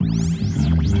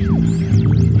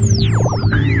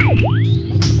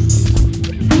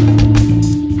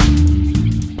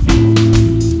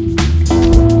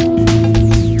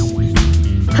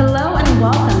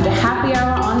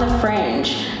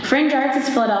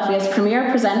Philadelphia's premier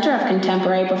presenter of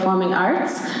contemporary performing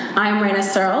arts. I'm Raina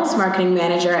Searles, marketing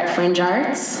manager at Fringe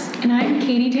Arts. And I'm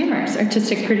Katie Dammers,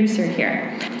 artistic producer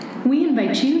here. We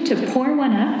invite you to pour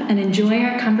one up and enjoy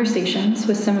our conversations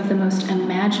with some of the most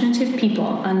imaginative people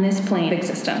on this plane of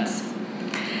existence.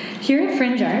 Here at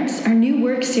Fringe Arts, our new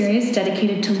work series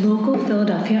dedicated to local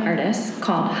Philadelphia artists,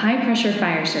 called High Pressure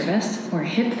Fire Service, or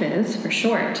HipFizz for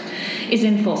short, is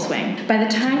in full swing. By the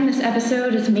time this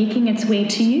episode is making its way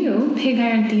to you, Pig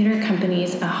Iron Theater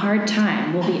Company's A Hard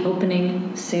Time will be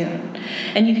opening soon.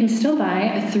 And you can still buy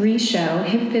a 3-show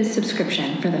HipFizz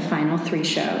subscription for the final 3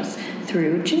 shows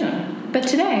through June. But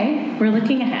today, we're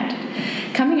looking ahead.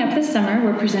 Coming up this summer,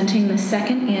 we're presenting the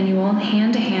 2nd annual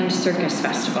Hand to Hand Circus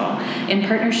Festival in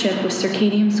partnership with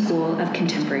Circadium School of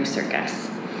Contemporary Circus.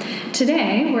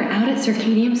 Today, we're out at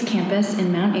Circadium's campus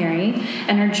in Mount Airy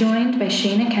and are joined by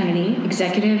Shana Kennedy,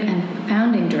 Executive and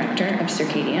Founding Director of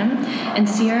Circadium, and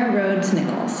Sierra Rhodes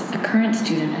Nichols, a current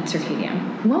student at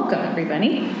Circadium. Welcome,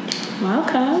 everybody.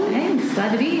 Welcome. Thanks.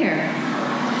 Glad to be here.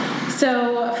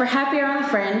 So, for Happy Hour on the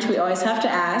Fringe, we always have to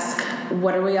ask,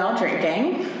 what are we all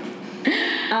drinking?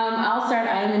 I'll start.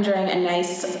 I am enjoying a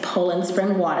nice Poland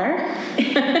Spring water.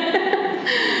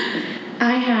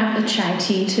 I have a chai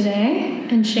tea today.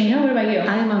 And Shana, what about you?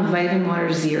 I am on Vitamin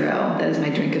Water Zero. That is my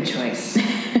drink of choice.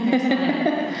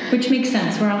 Excellent. Which makes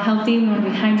sense. We're all healthy. We want to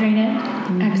be hydrated.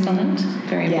 Mm-hmm. Excellent.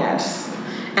 Very important. Yes.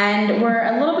 And we're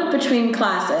a little bit between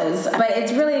classes, but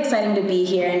it's really exciting to be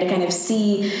here and to kind of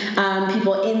see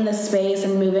people in the space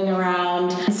and moving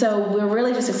around. So we're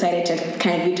really just excited to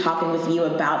kind of be talking with you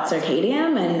about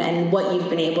Circadium and what you've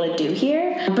been able to do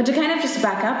here. But to kind of just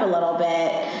back up a little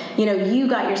bit, you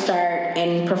got your start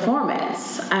in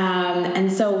performance.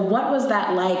 And so what was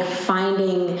that like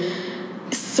finding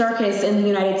circus in the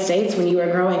United States when you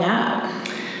were growing up?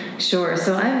 Sure.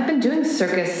 So I've been doing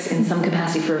circus in some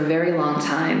capacity for a very long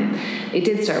time. It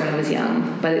did start when I was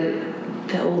young, but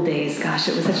the old days, gosh,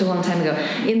 it was such a long time ago.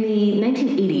 In the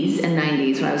 1980s and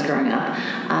 90s, when I was growing up,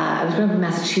 I was growing up in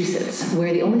Massachusetts,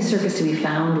 where the only circus to be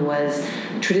found was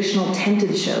traditional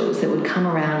tented shows that would come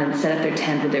around and set up their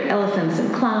tent with their elephants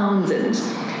and clowns and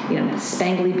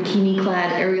spangly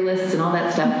bikini-clad aerialists and all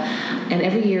that stuff. And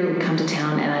every year we would come to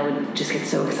town, and I would just get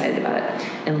so excited about it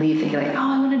and leave thinking like,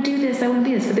 I want to do this, I want to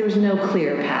be this. But there was no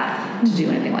clear path to do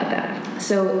anything like that.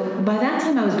 So by that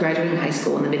time, I was graduating high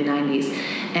school in the mid-90s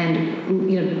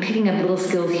and, picking up little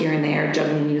skills here and there,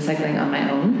 juggling unicycling on my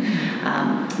own.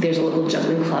 There's a local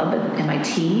juggling club at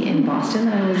MIT in Boston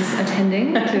that I was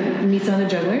attending to meet some other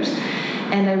jugglers.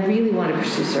 And I really wanted to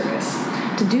pursue circus.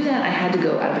 To do that, I had to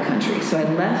go out of the country. So I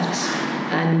left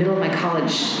in the middle of my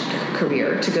college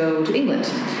career to go to England,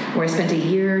 where I spent a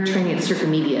year training at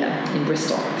Circomedia in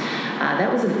Bristol.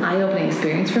 That was an eye-opening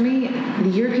experience for me. The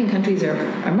European countries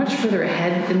are much further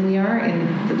ahead than we are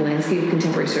in the landscape of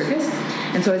contemporary circus.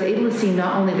 And so I was able to see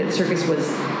not only that circus was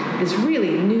this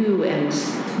really new and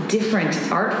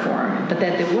different art form, but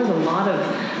that there was a lot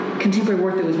of contemporary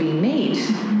work that was being made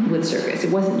with circus.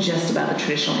 It wasn't just about the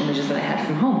traditional images that I had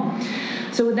from home.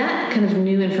 So with that kind of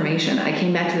new information, I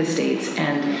came back to the States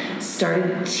and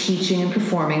started teaching and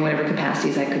performing whatever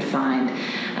capacities I could find.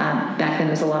 Back then,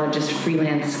 it was a lot of just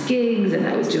freelance gigs, and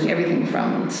I was doing everything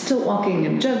from stilt walking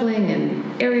and juggling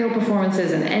and aerial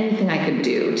performances and anything I could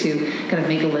do to kind of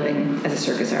make a living as a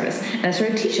circus artist. And I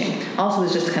started teaching. Also,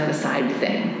 was just kind of a side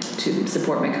thing to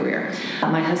support my career.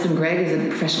 My husband, Greg, is a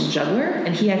professional juggler,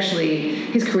 and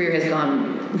his career has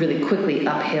gone really quickly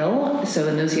uphill. So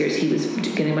in those years, he was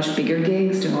getting much bigger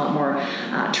gigs, doing a lot more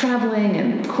traveling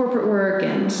and corporate work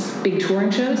and big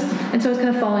touring shows. And so I was kind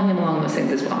of following him along those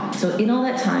things as well. So in all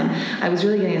that time, I was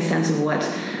really getting a sense of what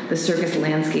the circus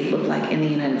landscape looked like in the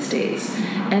United States.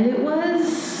 And it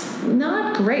was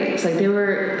not great. Like there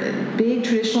were big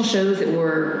traditional shows that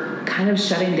were kind of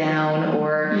shutting down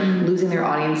or losing their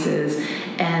audiences.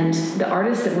 And the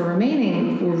artists that were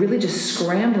remaining were really just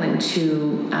scrambling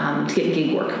to get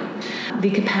gig work.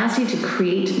 The capacity to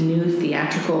create new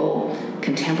theatrical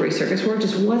contemporary circus work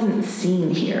just wasn't seen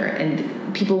here,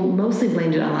 and people mostly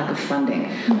blamed it on lack of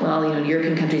funding. Well, in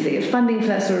European countries, they get funding for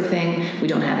that sort of thing. We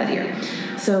don't have that here.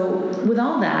 So with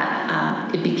all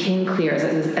that, it became clear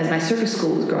as my circus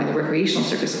school was growing, the recreational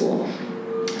circus school,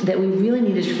 that we really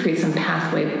needed to create some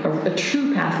pathway, a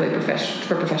true pathway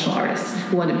for professional artists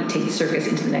who wanted to take circus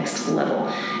into the next level.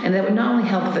 And that would not only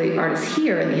help the artists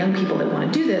here and the young people that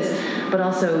want to do this, but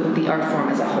also the art form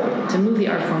as a whole. To move the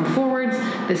art form forwards,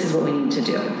 this is what we need to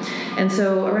do. And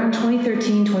so around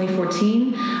 2013,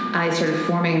 2014, I started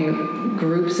forming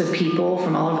groups of people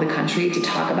from all over the country to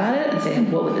talk about it and say,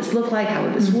 what would this look like? How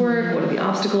would this work? What are the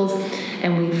obstacles?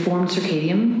 And we formed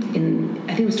Circadium in,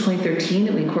 I think it was 2013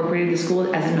 that we incorporated the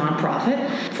school as a nonprofit,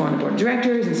 formed the board of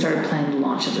directors, and started planning the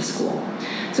launch of the school.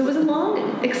 So it was a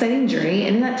long, exciting journey,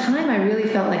 and in that time I really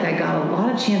felt like I got a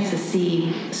lot of chance to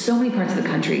see so many parts of the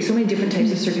country, so many different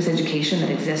types of circus education that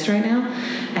exist right now,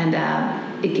 and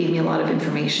it gave me a lot of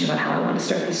information about how I wanted to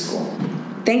start this school.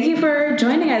 Thank you for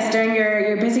joining us during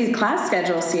your busy class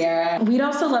schedule, Sierra. We'd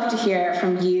also love to hear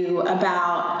from you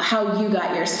about how you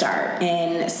got your start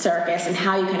in circus and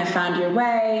how you kind of found your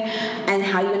way and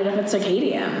how you ended up at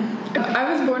Circadium.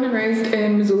 I was born and raised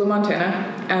in Missoula,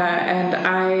 Montana, and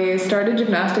I started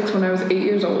gymnastics when I was 8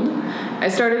 years old. I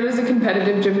started as a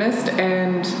competitive gymnast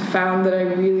and found that I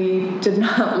really did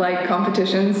not like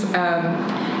competitions.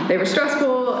 They were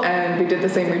stressful, and we did the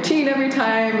same routine every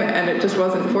time, and it just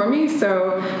wasn't for me.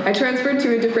 So I transferred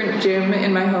to a different gym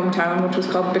in my hometown, which was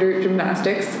called Bitterroot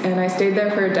Gymnastics, and I stayed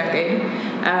there for a decade.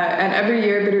 And every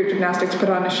year, Bitterroot Gymnastics put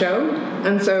on a show,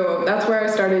 and so that's where I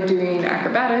started doing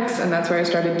acrobatics, and that's where I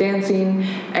started dancing.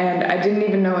 And I didn't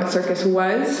even know what circus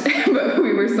was, but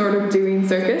we were sort of doing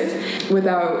circus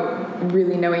without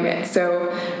really knowing it.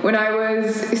 So when I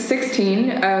was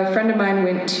 16, a friend of mine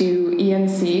went to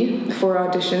ENC for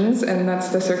auditions, and that's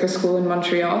the circus school in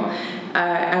Montreal.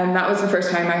 And that was the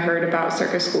first time I heard about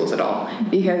circus schools at all,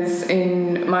 because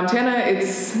in Montana,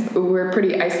 we're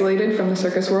pretty isolated from the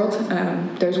circus world.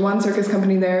 There's one circus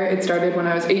company there. It started when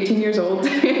I was 18 years old.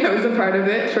 I was a part of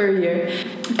it for a year.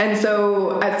 And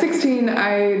so at 16,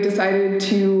 I decided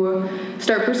to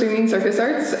start pursuing circus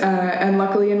arts. And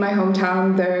luckily in my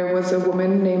hometown, there was a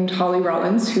woman named Holly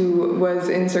Rollins who was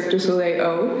in Cirque du Soleil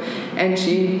O, and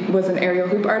she was an aerial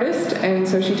hoop artist. And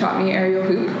so she taught me aerial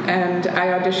hoop, and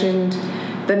I auditioned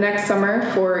the next summer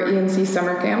for ENC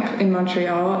summer camp in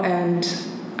Montreal, and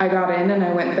I got in and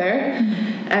I went there.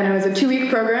 And it was a 2-week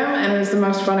program, and it was the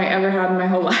most fun I ever had in my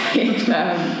whole life.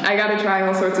 I got to try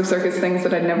all sorts of circus things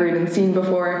that I'd never even seen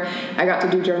before. I got to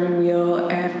do German wheel,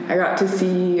 and I got to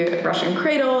see Russian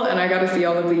cradle, and I got to see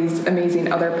all of these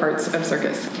amazing other parts of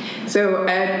circus. So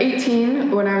at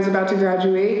 18, when I was about to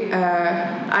graduate,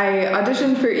 I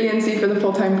auditioned for ENC for the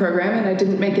full-time program, and I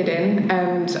didn't make it in,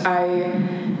 and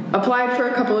I applied for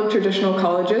a couple of traditional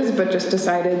colleges, but just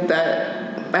decided that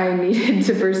I needed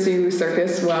to pursue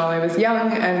circus while I was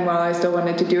young and while I still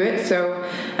wanted to do it. So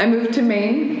I moved to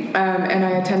Maine, and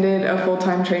I attended a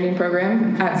full-time training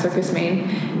program at Circus Maine,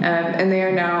 and they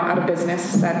are now out of business,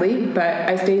 sadly, but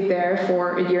I stayed there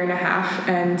for a year and a half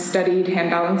and studied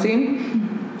hand balancing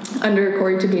under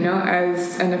Corey Tabino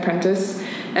as an apprentice.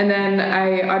 And then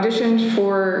I auditioned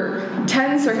for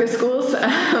 10 circus schools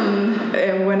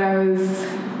when I was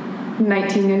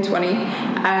 19 and 20,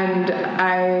 and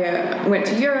I went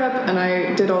to Europe, and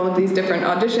I did all of these different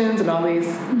auditions and all these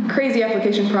crazy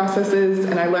application processes,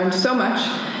 and I learned so much,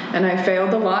 and I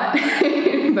failed a lot,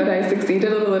 but I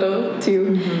succeeded a little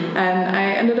too, and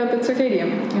I ended up at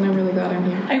Circadium, and I'm really glad I'm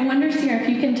here. I wonder, Sierra, if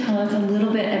you can tell us a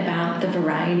little bit about the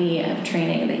variety of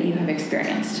training that you have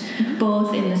experienced,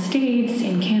 both in the States,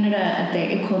 in Canada, at the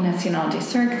École Nationale des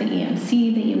Cirques, the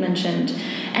ENC that you mentioned,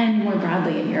 and more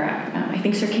broadly in Europe. I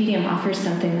think Circadium offers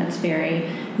something that's very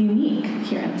unique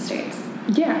here in the States.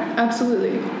 Yeah,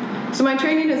 absolutely. So my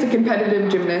training as a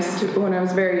competitive gymnast when I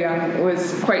was very young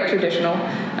was quite traditional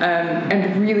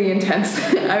and really intense.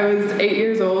 I was 8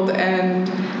 years old and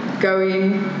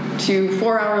going to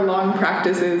 4-hour-long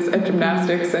practices at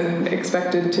gymnastics and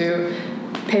expected to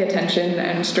pay attention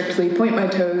and strictly point my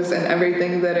toes and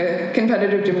everything that a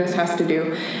competitive gymnast has to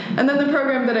do. And then the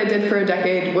program that I did for a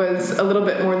decade was a little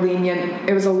bit more lenient.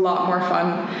 It was a lot more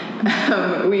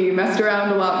fun. We messed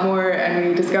around a lot more, and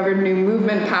we discovered new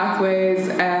movement pathways,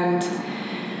 and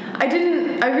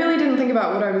I really didn't think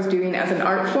about what I was doing as an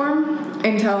art form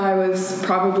until I was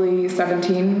probably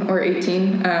 17 or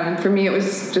 18. For me, it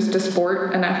was just a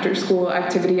sport, an after-school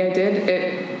activity I did.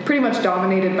 It pretty much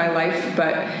dominated my life,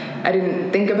 but I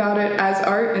didn't think about it as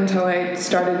art until I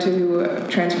started to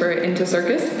transfer it into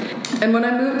circus. And when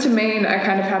I moved to Maine, I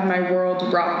kind of had my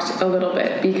world rocked a little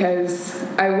bit, because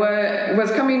I was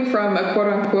coming from a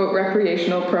quote-unquote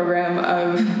recreational program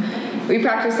of, we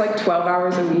practiced like 12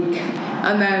 hours a week.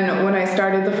 And then when I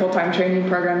started the full-time training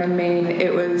program in Maine,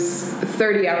 it was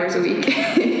 30 hours a week.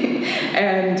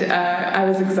 And I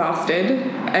was exhausted.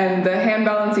 And the hand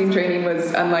balancing training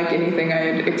was unlike anything I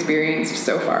had experienced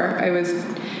so far. I was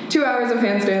 2 hours of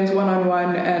handstands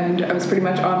one-on-one, and I was pretty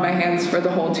much on my hands for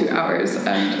the whole 2 hours,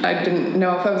 and I didn't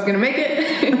know if I was going to make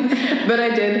it. But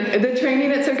I did. The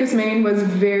training at Circus Maine was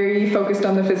very focused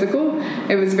on the physical.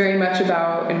 It was very much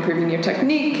about improving your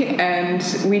technique, and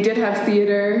we did have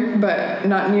theater, but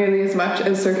not nearly as much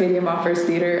as Circadium offers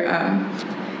theater.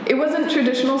 It wasn't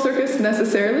traditional circus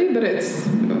necessarily, but it's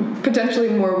potentially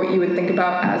more what you would think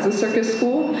about as a circus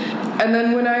school. And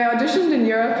then when I auditioned in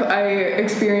Europe, I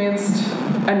experienced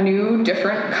a new,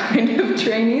 different kind of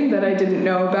training that I didn't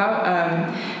know about.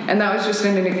 And that was just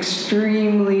in an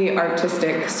extremely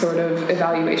artistic sort of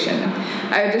evaluation.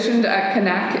 I auditioned at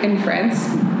Canac in France,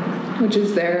 which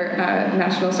is their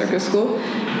national circus school.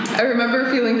 I remember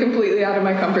feeling completely out of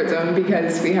my comfort zone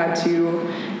because we had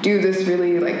to do this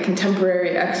really like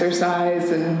contemporary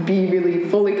exercise and be really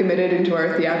fully committed into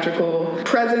our theatrical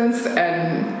presence,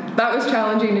 and that was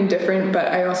challenging and different, but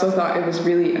I also thought it was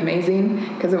really amazing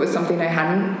because it was something I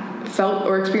hadn't felt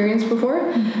or experienced before.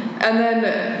 And then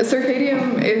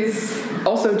Circadium is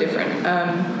also different.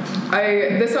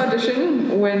 This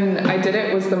audition, when I did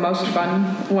it, was the most fun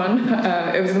one.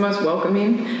 It was the most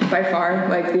welcoming by far.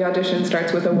 Like, the audition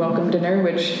starts with a welcome dinner,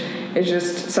 which is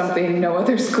just something no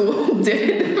other school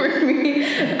did for me.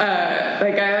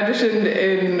 I auditioned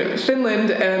in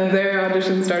Finland, and their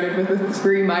audition started with a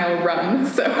 3-mile run.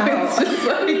 So it's just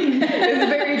like, it's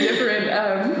very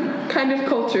different kind of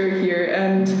culture here.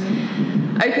 And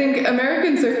I think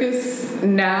American circus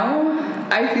now,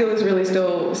 I feel, is really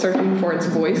still searching for its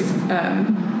voice.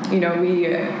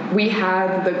 We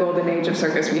had the golden age of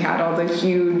circus. We had all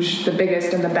the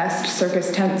biggest and the best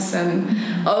circus tents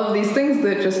and all of these things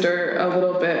that just are a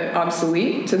little bit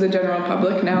obsolete to the general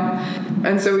public now.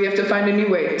 And so we have to find a new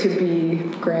way to be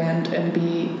grand and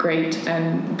be great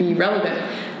and be relevant.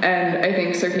 And I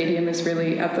think Circadium is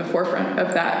really at the forefront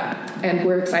of that. And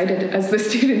we're excited as the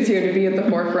students here to be at the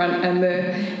forefront. And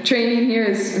the training here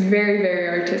is very, very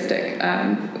artistic.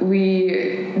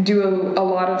 We do a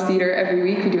lot of theater every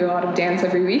week. We do a lot of dance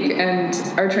every week. And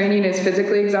our training is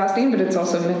physically exhausting, but it's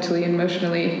also mentally and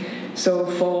emotionally so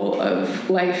full of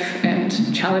life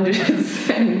and challenges.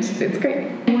 And it's great.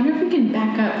 I wonder if we can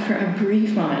back up for a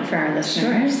brief moment for our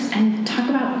listeners and talk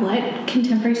about what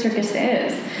contemporary circus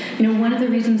is. One of the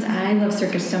reasons I love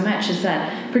circus so much is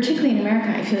that, particularly in America,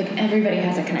 I feel like everybody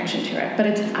has a connection to it, but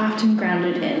it's often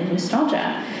grounded in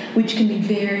nostalgia, which can be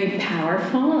very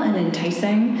powerful and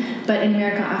enticing. But in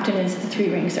America, often it's the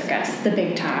 3-ring circus, the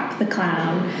big top, the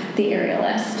clown, the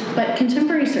aerialist. But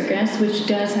contemporary circus, which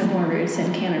does have more roots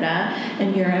in Canada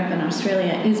and Europe and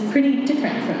Australia, is pretty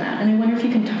different from that. And I wonder if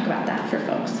you can talk about that for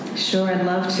folks. Sure, I'd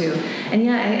love to. And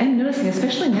yeah, I'm noticing,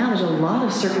 especially now, there's a lot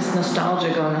of circus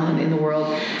nostalgia going on in the world.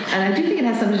 And I do think it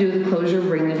has something to do with the closure of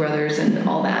Ringling Brothers and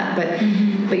all that.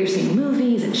 But you're seeing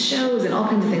movies and shows and all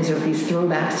kinds of things that are these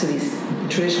throwbacks to these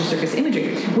traditional circus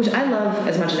imagery, which I love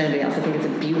as much as anybody else. I think it's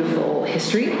a beautiful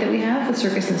history that we have with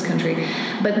circus in this country.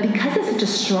 But because it's such a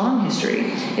strong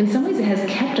history, in some ways it has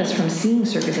kept us from seeing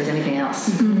circus as anything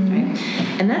else. Right?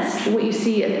 And that's what you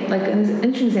see, like an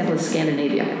interesting example is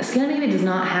Scandinavia. Scandinavia does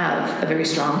not have a very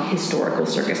strong historical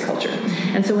circus culture.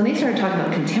 And so when they started talking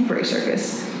about contemporary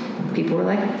circus, people were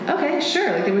like, okay,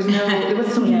 sure. Like there wasn't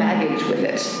so much baggage with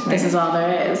it. Right? This is all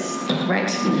there is. Right.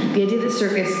 The idea that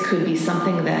circus could be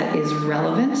something that is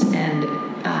relevant and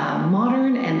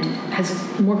modern and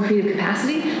has more creative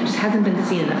capacity just hasn't been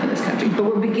seen enough in this country. But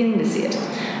we're beginning to see it.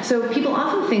 So people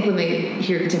often think when they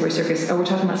hear contemporary circus, we're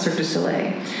talking about Cirque du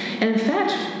Soleil. And in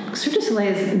fact, Cirque du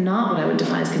Soleil is not what I would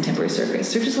define as contemporary circus.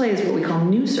 Cirque du Soleil is what we call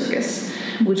new circus,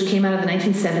 which came out of the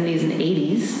 1970s and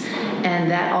 80s.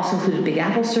 And that also included Big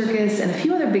Apple Circus and a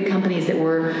few other big companies that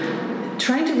were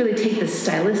trying to really take the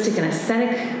stylistic and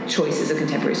aesthetic choices of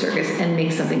contemporary circus and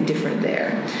make something different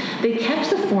there. They kept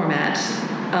the format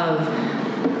of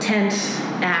tent,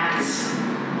 acts,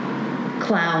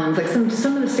 clowns, like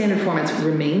some of the standard formats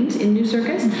remained in new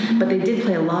circus, but they did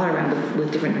play a lot around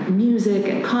with different music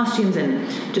and costumes and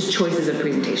just choices of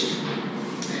presentation.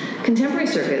 Contemporary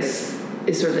circus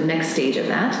is sort of the next stage of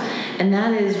that, and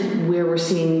that is where we're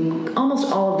seeing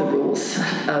almost all of the rules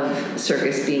of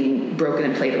circus being broken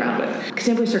and played around with.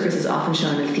 Contemporary circus is often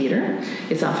shown in theater.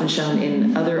 It's often shown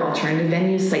in other alternative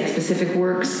venues, site-specific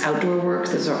works, outdoor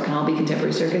works. Those can all be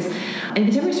contemporary circus. And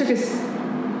contemporary circus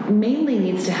mainly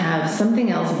needs to have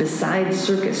something else besides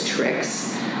circus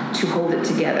tricks to hold it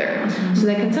together. So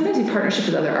that can sometimes be partnership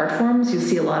with other art forms. You'll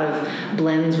see a lot of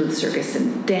blends with circus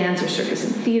and dance or circus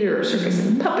and theater or circus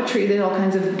and puppetry. There are all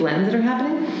kinds of blends that are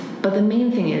happening. But the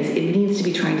main thing is it needs to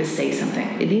be trying to say something.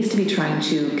 It needs to be trying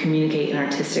to communicate an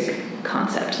artistic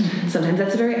concept. Sometimes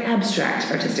that's a very abstract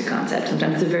artistic concept.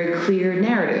 Sometimes it's a very clear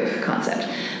narrative concept.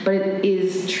 But it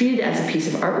is treated as a piece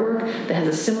of artwork that has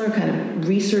a similar kind of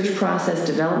research process,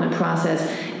 development process,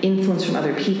 influence from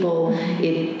other people.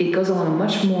 It goes along a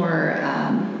much more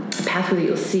pathway that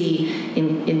you'll see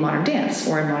in modern dance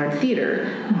or in modern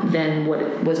theater than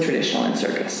what was traditional in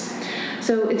circus.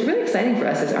 So it's really exciting for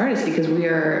us as artists because we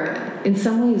are, in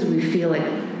some ways, we feel like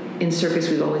in circus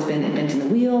we've always been inventing the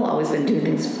wheel, always been doing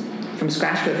things from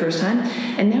scratch for the first time,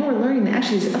 and now we're learning that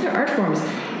actually these other art forms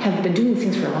have been doing these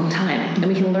things for a long time, and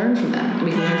we can learn from them, and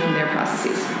we can learn from their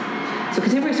processes. So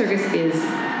contemporary circus is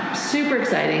super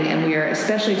exciting, and we are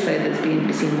especially excited that it's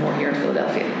being seen more here in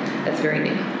Philadelphia. That's very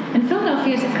new. And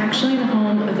Philadelphia is actually the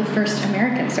home of the first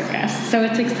American circus, so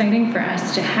it's exciting for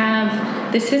us to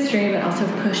have this history, but also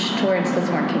push towards this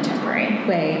more contemporary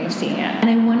way of seeing it. And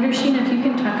I wonder, Sheena, if you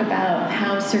can talk about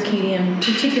how Circadium,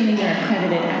 particularly your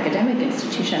accredited academic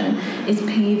institution, is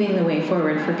paving the way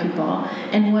forward for people,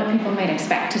 and what people might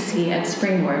expect to see at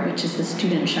Springboard, which is the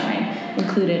student showing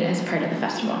included as part of the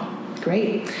festival.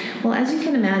 Great. Well, as you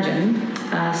can imagine,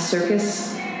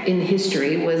 circus in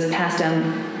history was passed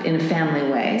down in a family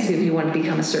way. So if you wanted to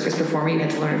become a circus performer, you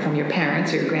had to learn it from your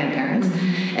parents or your grandparents.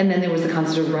 And then there was the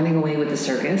concept of running away with the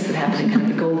circus that happened in kind of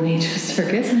the golden age of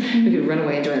circus. You could run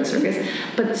away and join the circus.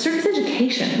 But circus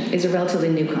education is a relatively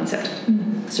new concept.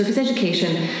 Circus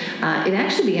education, it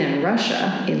actually began in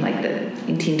Russia in like the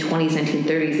 1920s,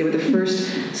 1930s. They were the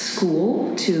first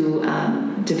school to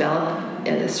develop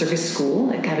a circus school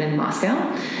that happened in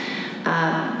Moscow.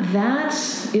 That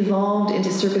evolved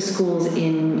into circus schools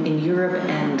in Europe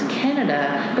and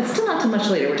Canada, but still not too much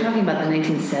later. We're talking about the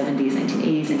 1970s,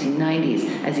 1980s,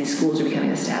 1990s as these schools are becoming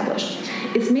established.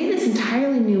 It's made this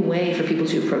entirely new way for people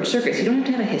to approach circus. You don't have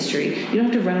to have a history. You don't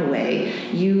have to run away.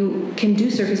 You can do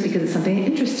circus because it's something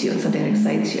that interests you and something that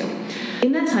excites you.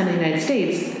 In that time in the United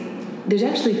States, there's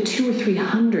actually 200 or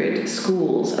 300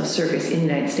 schools of circus in the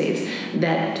United States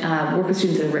that work with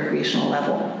students at a recreational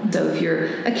level. So if you're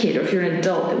a kid or if you're an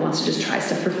adult that wants to just try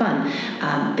stuff for fun,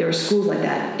 there are schools like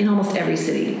that in almost every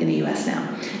city in the U.S.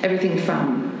 now. Everything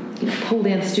from pole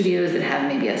dance studios that have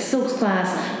maybe a silks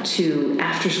class to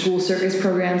after-school circus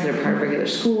programs that are part of regular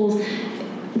schools.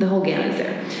 The whole gamut is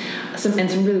there. And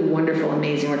some really wonderful,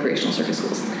 amazing recreational circus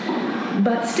schools.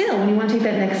 But still, when you want to take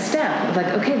that next step of like,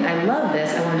 okay, I love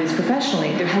this, I want to do this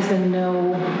professionally, there has been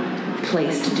no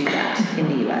place to do that in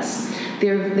the U.S.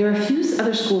 There are a few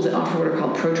other schools that offer what are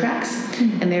called pro tracks,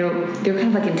 and they're kind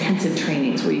of like intensive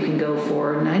trainings where you can go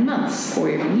for 9 months or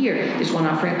a year. There's one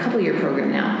offering a couple-year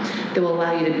program now that will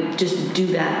allow you to just do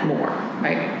that more,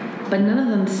 right? But none of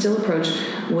them still approach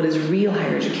what is real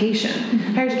higher education.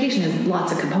 Higher education has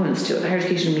lots of components to it. Higher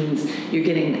education means you're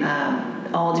getting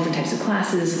all different types of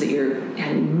classes, so that you're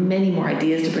having many more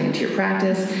ideas to bring into your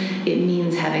practice. It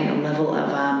means having a level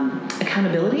of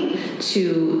accountability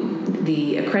to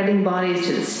the accrediting bodies,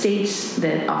 to the state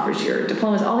that offers your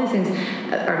diplomas. All these things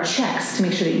are checks to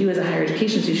make sure that you as a higher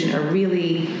education institution are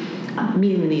really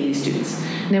meeting the needs of these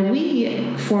students. Now,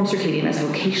 we form Circadium as a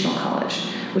vocational college,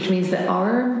 which means that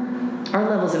our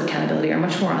levels of accountability are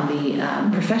much more on the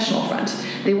professional front.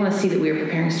 They want to see that we are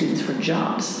preparing students for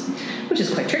jobs, which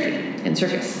is quite tricky in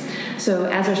circus. So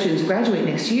as our students graduate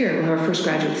next year, we'll have our first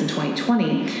graduates in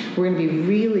 2020, we're going to be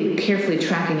really carefully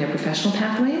tracking their professional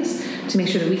pathways to make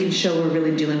sure that we can show we're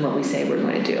really doing what we say we're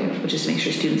going to do, which is to make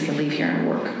sure students can leave here and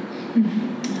work.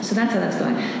 So that's how that's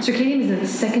going. Circadium is in its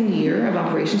second year of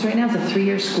operations right now. It's a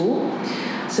 3-year school.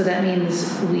 So that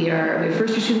means we have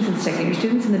first-year students and second-year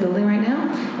students in the building right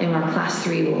now, and our class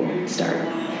 3 will start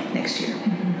next year.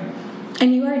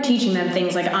 And you are teaching them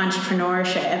things like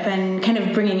entrepreneurship and kind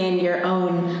of bringing in your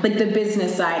own, like the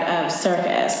business side of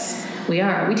circus. We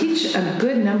are. We teach a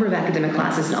good number of academic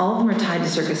classes, and all of them are tied to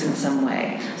circus in some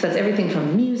way. So that's everything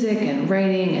from music and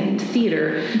writing and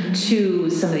theater to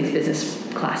some of these business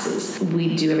classes.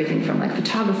 We do everything from like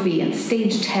photography and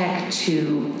stage tech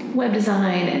to web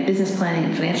design and business planning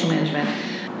and financial management.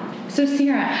 So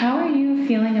Sierra, how are you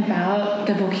feeling about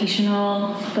the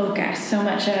vocational focus? So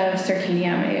much of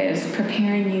Circadium is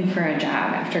preparing you for a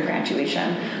job after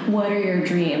graduation. What are your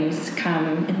dreams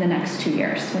come in the next 2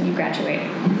 years when you graduate?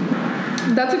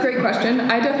 That's a great question.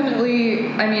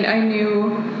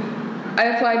 I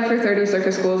applied for 30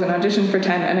 circus schools and auditioned for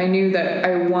 10, and I knew that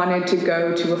I wanted to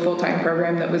go to a full-time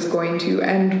program that was going to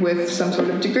end with some sort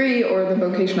of degree or the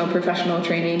vocational professional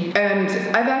training. And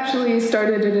I've actually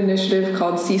started an initiative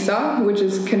called Seesaw, which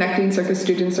is connecting circus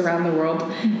students around the world.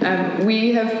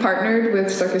 We have partnered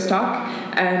with Circus Talk,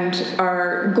 and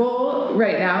our goal goal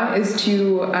right now is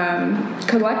to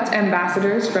collect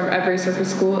ambassadors from every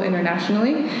circus school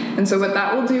internationally. And so what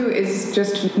that will do is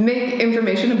just make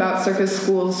information about circus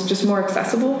schools just more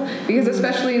accessible, because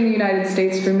especially in the United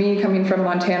States, for me, coming from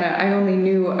Montana, I only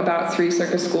knew about 3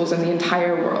 circus schools in the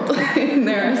entire world. And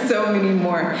there are so many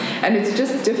more. And it's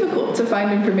just difficult to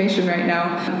find information right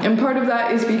now. And part of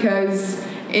that is because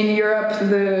in Europe,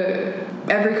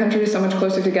 every country is so much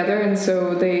closer together, and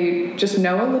so they just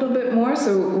know a little bit more,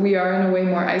 so we are in a way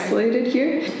more isolated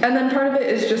here. And then part of it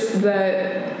is just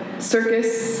that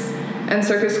circus and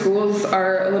circus schools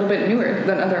are a little bit newer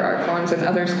than other art forms and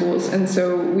other schools, and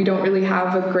so we don't really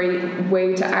have a great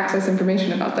way to access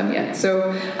information about them yet.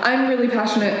 So I'm really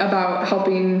passionate about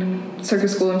helping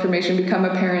circus school information become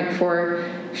apparent for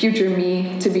future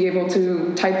me to be able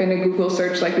to type in a Google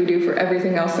search like we do for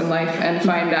everything else in life and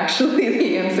find actually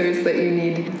the answers that you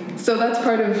need. So that's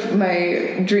part of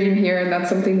my dream here, and that's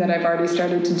something that I've already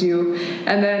started to do.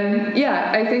 And then,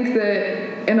 yeah, I think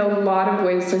that in a lot of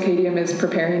ways, Circadium is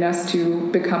preparing us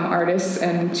to become artists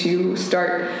and to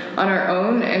start on our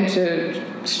own and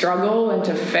to struggle and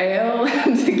to fail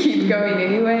and to keep going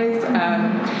anyways.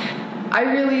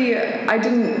 I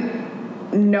didn't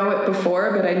know it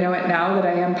before, but I know it now that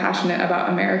I am passionate about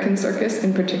American circus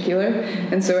in particular.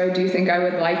 And so I do think I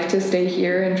would like to stay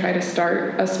here and try to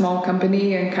start a small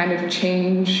company and kind of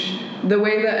change the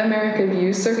way that America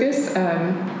views circus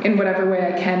in whatever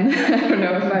way I can. I don't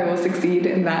know if I will succeed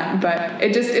in that, but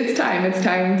it's time. It's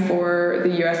time for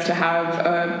the U.S. to have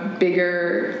a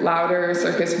bigger, louder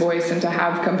circus voice and to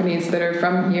have companies that are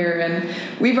from here. And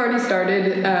we've already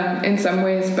started in some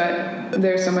ways, but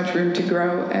there's so much room to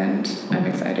grow, and I'm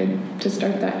excited to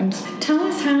start that. Tell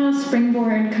us how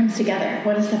Springboard comes together.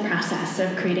 What is the process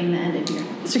of creating the end of year?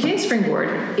 Circadium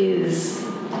Springboard is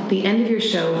the end of year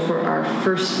show for our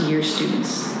first year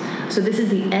students. So this is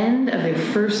the end of their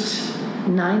first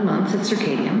 9 months at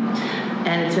Circadium,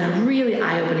 and it's been a really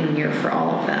eye-opening year for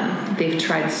all of them. They've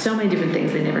tried so many different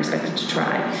things they never expected to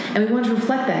try, and we wanted to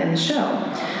reflect that in the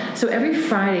show. So every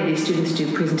Friday, these students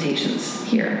do presentations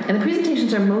here. And the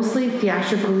presentations are mostly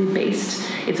theatrically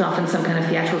based. It's often some kind of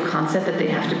theatrical concept that they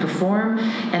have to perform,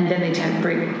 and then they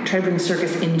try to bring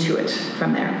circus into it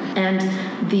from there.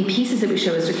 And the pieces that we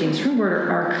show at Circadium Springboard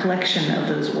are a collection of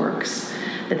those works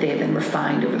that they have been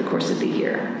refined over the course of the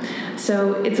year.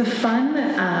 So it's a fun,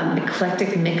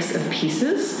 eclectic mix of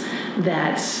pieces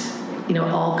that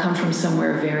all come from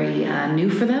somewhere very new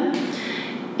for them.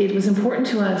 It was important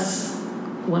to us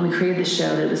when we created the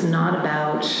show that it was not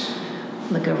about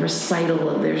like a recital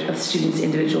of students'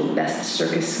 individual best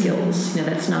circus skills.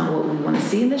 That's not what we want to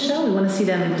see in the show. We want to see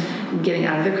them getting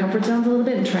out of their comfort zones a little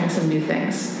bit and trying some new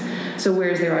things. So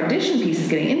whereas their audition pieces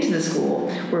getting into the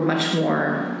school were much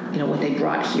more, what they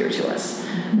brought here to us.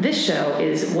 This show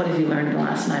is what have you learned in the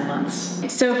last 9 months?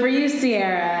 So for you,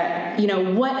 Sierra,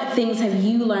 what things have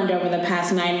you learned over the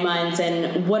past 9 months,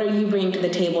 and what are you bringing to the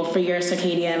table for your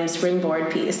Circadium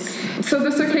Springboard piece? So the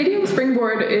Circadium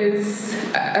Springboard is,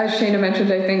 as Shayna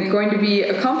mentioned, I think, going to be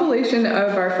a compilation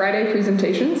of our Friday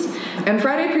presentations. And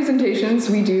Friday presentations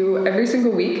we do every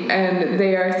single week, and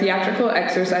they are theatrical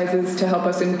exercises to help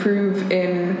us improve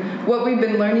in what we've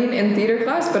been learning in theater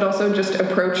class, but also just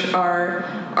approach our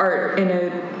art in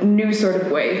a new sort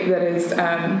of way that is,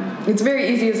 it's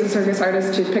very easy as a circus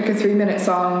artist to pick a 3-minute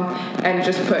song and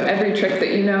just put every trick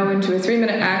that you know into a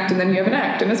 3-minute act, and then you have an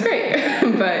act, and it's great.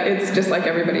 But it's just like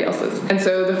everybody else's. And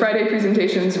so the Friday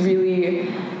presentations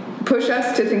really push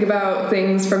us to think about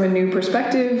things from a new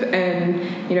perspective and,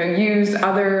 use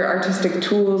other artistic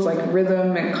tools like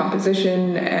rhythm and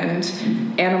composition and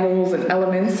animals and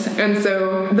elements. And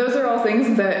so those are all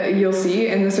things that you'll see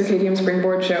in the Circadium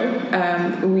Springboard show.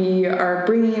 We are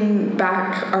bringing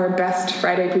back our best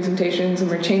Friday presentations, and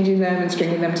we're changing them and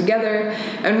stringing them together.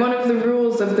 And one of the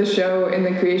rules of the show in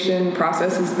the creation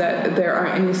process is that there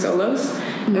aren't any solos.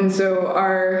 Mm-hmm. And so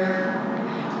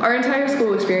our entire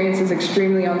school experience is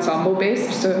extremely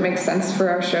ensemble-based, so it makes sense for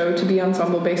our show to be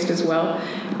ensemble-based as well.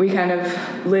 We kind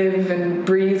of live and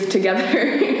breathe together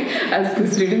as the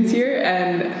students here,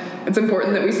 and it's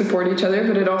important that we support each other,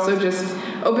 but it also just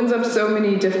opens up so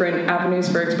many different avenues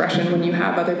for expression when you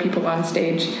have other people on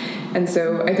stage. And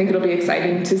so I think it'll be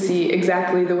exciting to see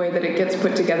exactly the way that it gets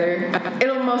put together.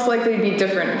 It'll most likely be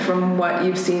different from what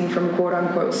you've seen from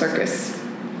quote-unquote circus.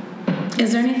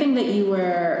 Is there anything that you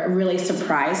were really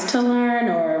surprised to learn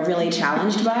or really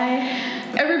challenged by?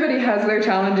 Everybody has their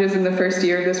challenges in the first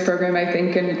year of this program, I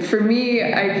think. And for me,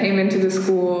 I came into the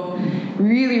school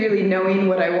really, really knowing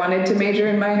what I wanted to major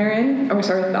and minor in,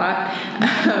 thought.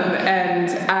 And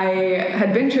I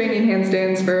had been training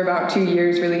handstands for about 2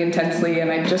 years really intensely,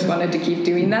 and I just wanted to keep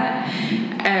doing that.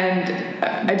 And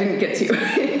I didn't get to.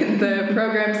 The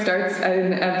program starts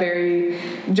in a very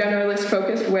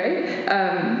generalist-focused way,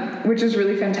 which is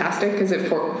really fantastic because it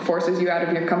forces you out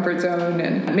of your comfort zone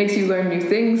and makes you learn new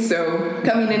things. So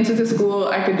coming into the school,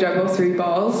 I could juggle 3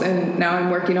 balls, and now I'm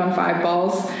working on 5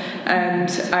 balls. And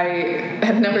I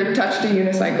had never touched a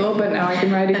unicycle, but now I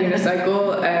can ride a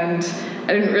unicycle, and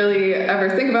I didn't really ever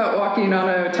think about walking on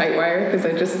a tight wire because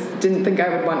I just didn't think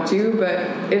I would want to, but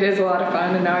it is a lot of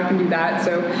fun, and now I can do that.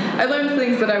 So I learned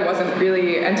things that I wasn't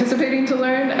really anticipating to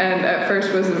learn, and at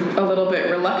first was a little bit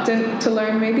reluctant to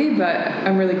learn maybe, but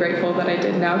I'm really grateful that I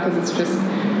did now because it's just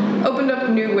opened up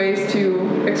new ways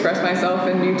to express myself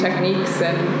and new techniques,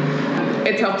 and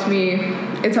it's helped me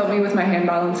with my hand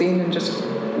balancing and just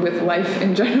with life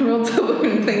in general to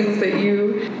learn things that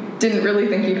you didn't really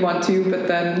think you'd want to, but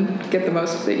then get the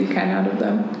most that you can out of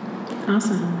them.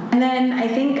 Awesome. And then I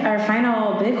think our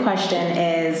final big question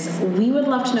is, we would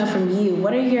love to know from you,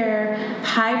 what are your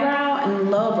highbrow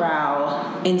and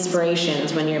lowbrow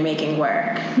inspirations when you're making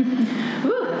work?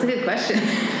 Ooh, that's a good question.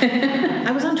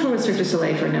 I was on tour with Cirque du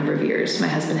Soleil for a number of years. My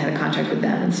husband had a contract with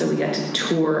them, and so we got to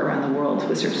tour around the world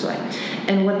with Cirque du Soleil.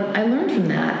 And what I learned from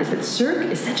that is that Cirque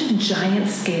is such a giant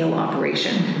scale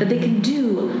operation that they can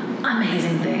do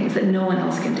amazing things that no one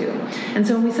else can do. And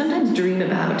so when we sometimes dream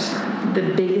about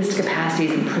the biggest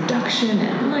capacities in production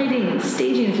and lighting and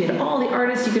staging, if you had all the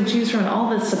artists you could choose from and all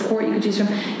the support you could choose from,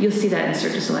 you'll see that in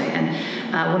Cirque du Soleil.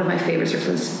 And one of my favorite Cirque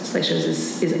du Soleil shows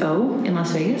is O in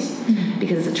Las Vegas,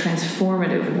 because it's a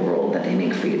transformative world that they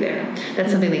make for you there.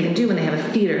 That's something they can do when they have a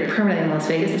theater permanently in Las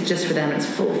Vegas. It's just for them, and it's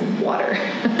full of water.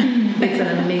 It's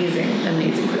an amazing,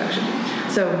 amazing production.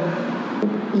 So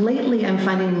lately I'm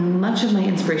finding much of my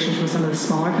inspiration from some of the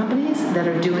smaller companies that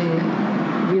are doing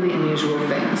really unusual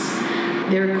things.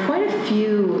 There are quite a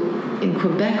few in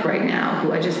Quebec right now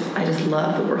who I just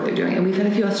love the work they're doing. And we've had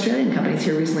a few Australian companies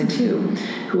here recently too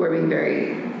who are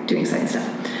doing exciting stuff.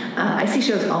 I see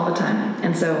shows all the time,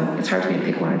 and so it's hard for me to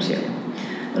pick one or two.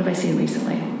 What have I seen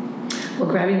recently? Well,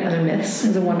 Grabbing Other Myths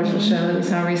is a wonderful show that we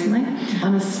saw recently.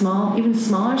 On a even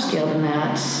smaller scale than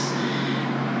that,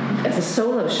 as a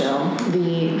solo show,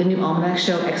 the new Almanac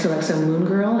show, XOXO Moon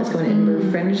Girl, is going to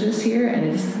Edinburgh Fringe this year, and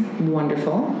it's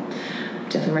wonderful.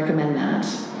 Definitely recommend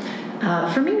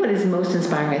that. For me, what is most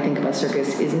inspiring, I think, about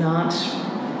circus is not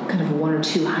kind of one or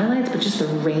two highlights, but just the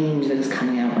range that is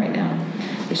coming out right now.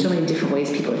 There's so many different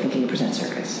ways people are thinking to present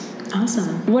circus.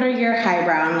 Awesome. What are your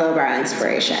highbrow and lowbrow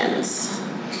inspirations?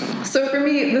 So for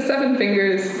me, the Seven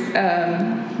Fingers,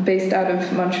 based out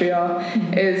of Montreal,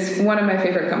 is one of my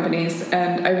favorite companies,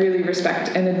 and I really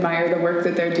respect and admire the work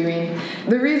that they're doing.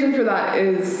 The reason for that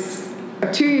is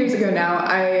 2 years ago now,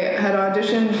 I had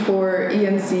auditioned for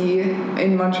ENC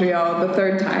in Montreal the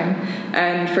 3rd time,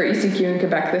 and for ECQ in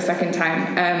Quebec the 2nd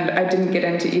time, and I didn't get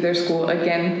into either school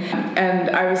again. And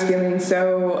I was feeling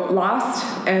so lost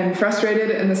and frustrated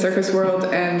in the circus world,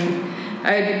 and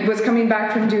I was coming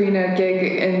back from doing a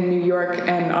gig in New York,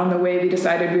 and on the way we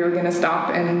decided we were going to stop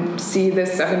and see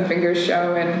this Seven Fingers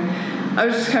show, and I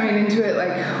was just coming into it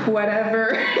like,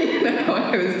 whatever,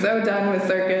 I was so done with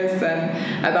circus, and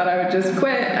I thought I would just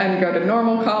quit and go to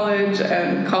normal college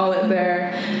and call it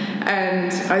there.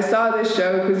 And I saw this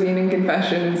show, Cuisine and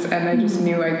Confessions, and I just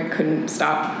knew I couldn't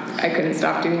stop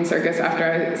doing circus after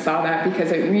I saw that,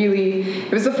 because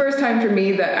it was the first time for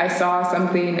me that I saw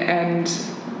something and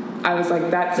I was like,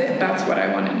 that's it, that's what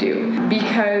I want to do.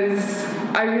 Because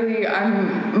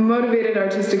I'm motivated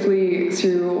artistically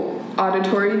through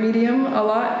auditory medium a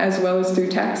lot, as well as through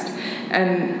text.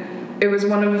 And it was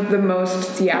one of the most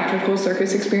theatrical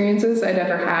circus experiences I'd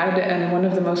ever had, and one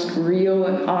of the most real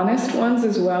and honest ones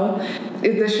as well.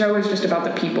 The show was just about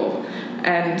the people,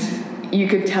 and you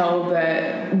could tell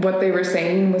that what they were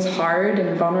saying was hard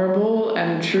and vulnerable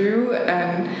and true,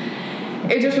 and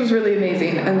it just was really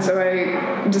amazing. And so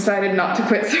I decided not to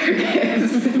quit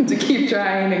circus, to keep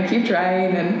trying,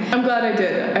 and I'm glad I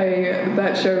did.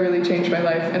 That show really changed my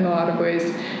life in a lot of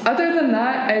ways. Other than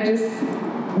that,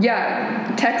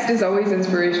 text is always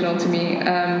inspirational to me.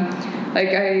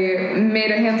 I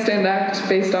made a handstand act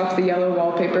based off The Yellow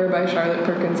Wallpaper by Charlotte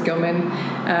Perkins Gilman,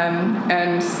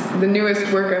 and the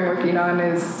newest work I'm working on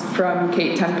is from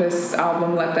Kate Tempest's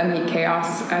album Let Them Eat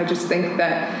Chaos. I just think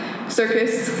that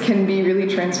circus can be really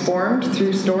transformed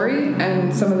through story,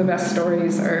 and some of the best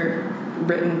stories are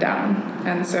written down,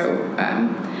 and so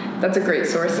that's a great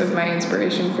source of my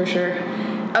inspiration for sure.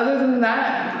 Other than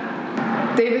that,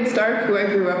 David Stark, who I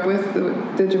grew up with,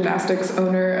 the gymnastics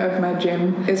owner of my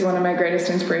gym, is one of my greatest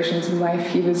inspirations in life.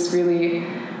 He was really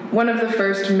one of the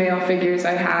first male figures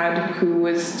I had who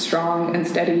was strong and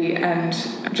steady and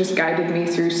just guided me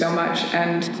through so much.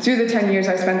 And through the 10 years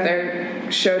I spent there,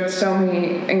 showed so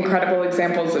many incredible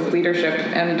examples of leadership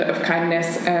and of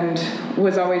kindness, and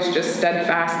was always just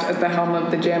steadfast at the helm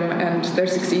of the gym. And they're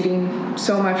succeeding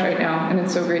so much right now, and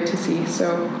it's so great to see.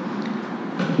 So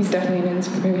he's definitely an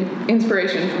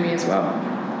inspiration for me as well.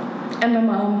 And my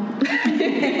mom.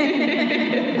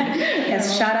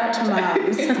 Yes, shout out to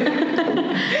moms.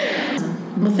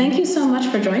 Well, thank you so much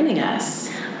for joining us.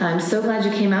 I'm so glad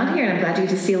you came out here, and I'm glad you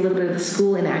get to see a little bit of the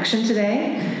school in action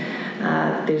today.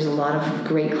 There's a lot of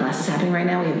great classes happening right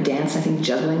now. We have dance, I think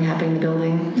juggling happening in the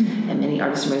building, and many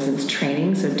artists and residents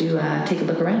training, so do take a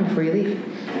look around before you leave.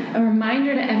 A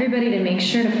reminder to everybody to make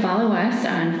sure to follow us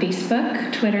on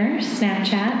Facebook, Twitter,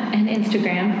 Snapchat, and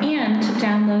Instagram, and to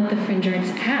download the Fringe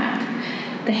Arts app.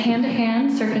 The Hand to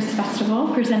Hand Circus Festival,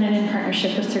 presented in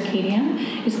partnership with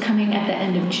Circadian, is coming at the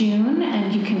end of June,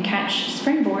 and you can catch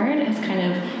Springboard as kind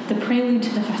of the prelude to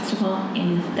the festival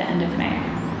in the end of May.